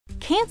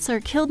cancer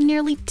killed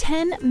nearly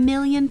 10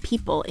 million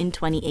people in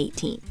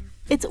 2018.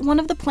 It's one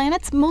of the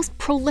planet's most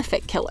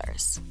prolific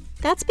killers.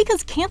 That's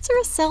because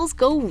cancerous cells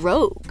go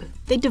rogue.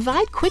 They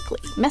divide quickly,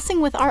 messing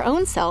with our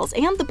own cells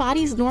and the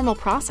body's normal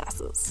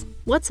processes.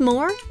 What's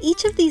more,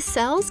 each of these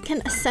cells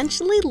can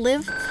essentially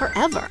live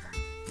forever.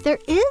 There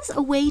is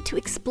a way to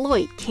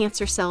exploit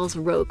cancer cells'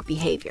 rogue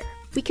behavior.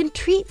 We can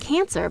treat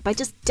cancer by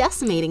just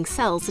decimating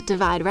cells that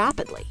divide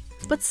rapidly.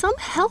 But some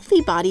healthy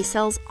body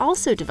cells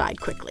also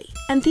divide quickly,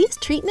 and these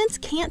treatments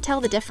can't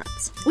tell the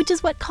difference, which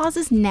is what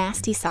causes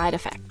nasty side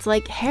effects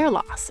like hair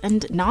loss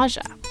and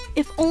nausea.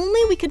 If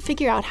only we could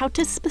figure out how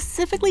to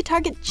specifically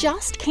target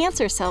just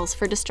cancer cells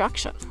for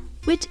destruction,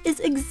 which is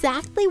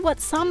exactly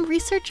what some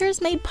researchers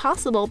made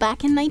possible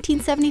back in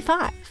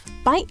 1975,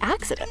 by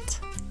accident.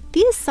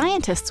 These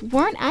scientists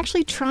weren't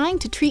actually trying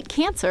to treat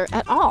cancer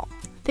at all.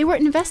 They were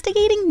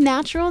investigating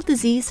natural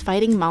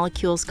disease-fighting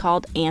molecules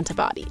called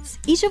antibodies,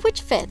 each of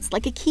which fits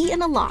like a key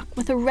in a lock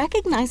with a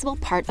recognizable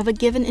part of a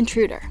given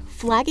intruder,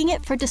 flagging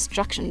it for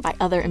destruction by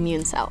other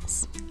immune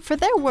cells. For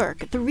their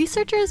work, the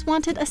researchers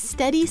wanted a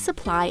steady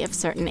supply of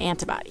certain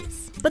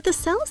antibodies. But the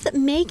cells that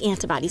make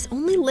antibodies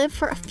only live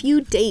for a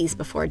few days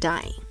before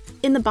dying.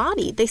 In the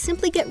body, they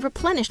simply get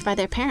replenished by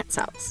their parent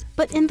cells.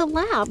 But in the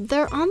lab,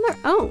 they're on their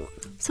own,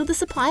 so the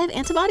supply of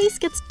antibodies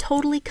gets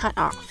totally cut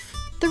off.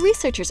 The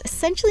researchers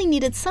essentially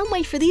needed some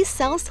way for these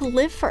cells to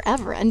live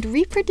forever and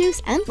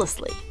reproduce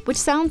endlessly, which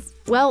sounds,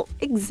 well,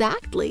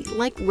 exactly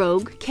like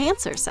rogue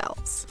cancer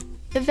cells.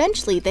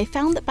 Eventually, they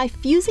found that by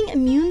fusing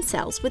immune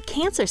cells with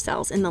cancer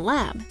cells in the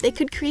lab, they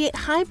could create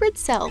hybrid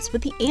cells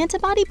with the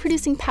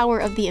antibody-producing power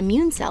of the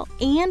immune cell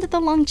and the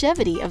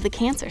longevity of the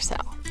cancer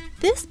cell.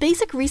 This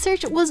basic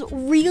research was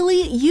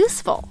really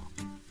useful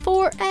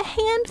for a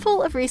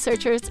handful of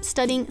researchers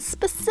studying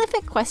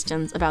specific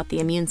questions about the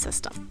immune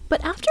system.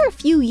 But after a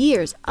few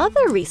years,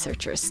 other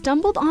researchers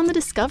stumbled on the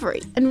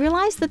discovery and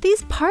realized that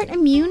these part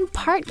immune,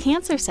 part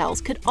cancer cells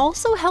could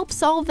also help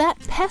solve that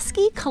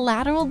pesky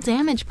collateral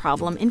damage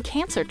problem in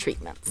cancer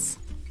treatments.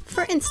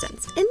 For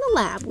instance, in the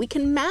lab, we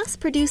can mass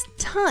produce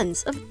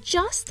tons of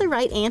just the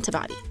right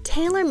antibody,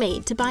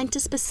 tailor-made to bind to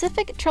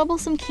specific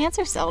troublesome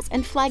cancer cells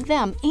and flag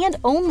them, and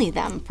only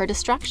them, for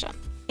destruction.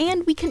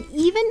 And we can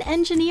even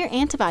engineer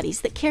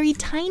antibodies that carry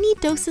tiny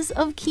doses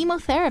of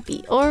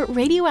chemotherapy or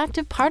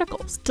radioactive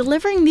particles,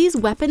 delivering these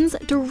weapons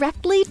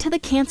directly to the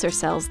cancer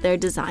cells they're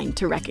designed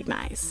to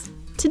recognize.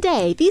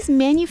 Today, these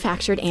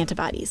manufactured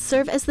antibodies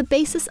serve as the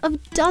basis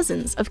of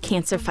dozens of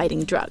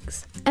cancer-fighting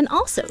drugs. And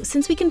also,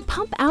 since we can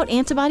pump out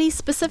antibodies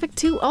specific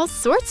to all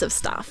sorts of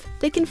stuff,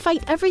 they can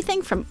fight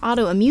everything from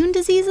autoimmune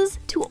diseases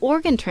to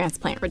organ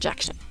transplant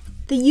rejection.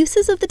 The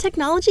uses of the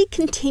technology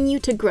continue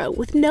to grow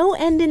with no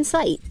end in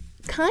sight,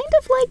 kind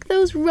of like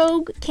those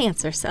rogue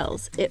cancer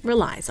cells it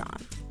relies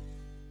on.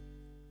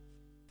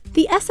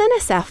 The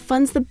SNSF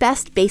funds the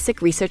best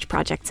basic research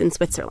projects in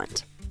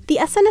Switzerland. The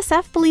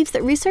SNSF believes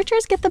that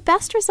researchers get the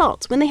best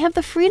results when they have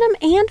the freedom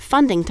and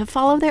funding to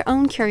follow their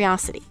own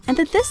curiosity, and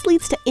that this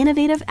leads to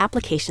innovative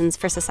applications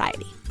for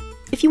society.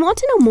 If you want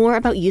to know more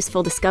about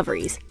useful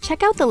discoveries,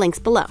 check out the links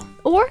below,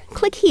 or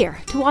click here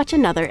to watch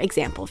another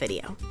example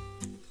video.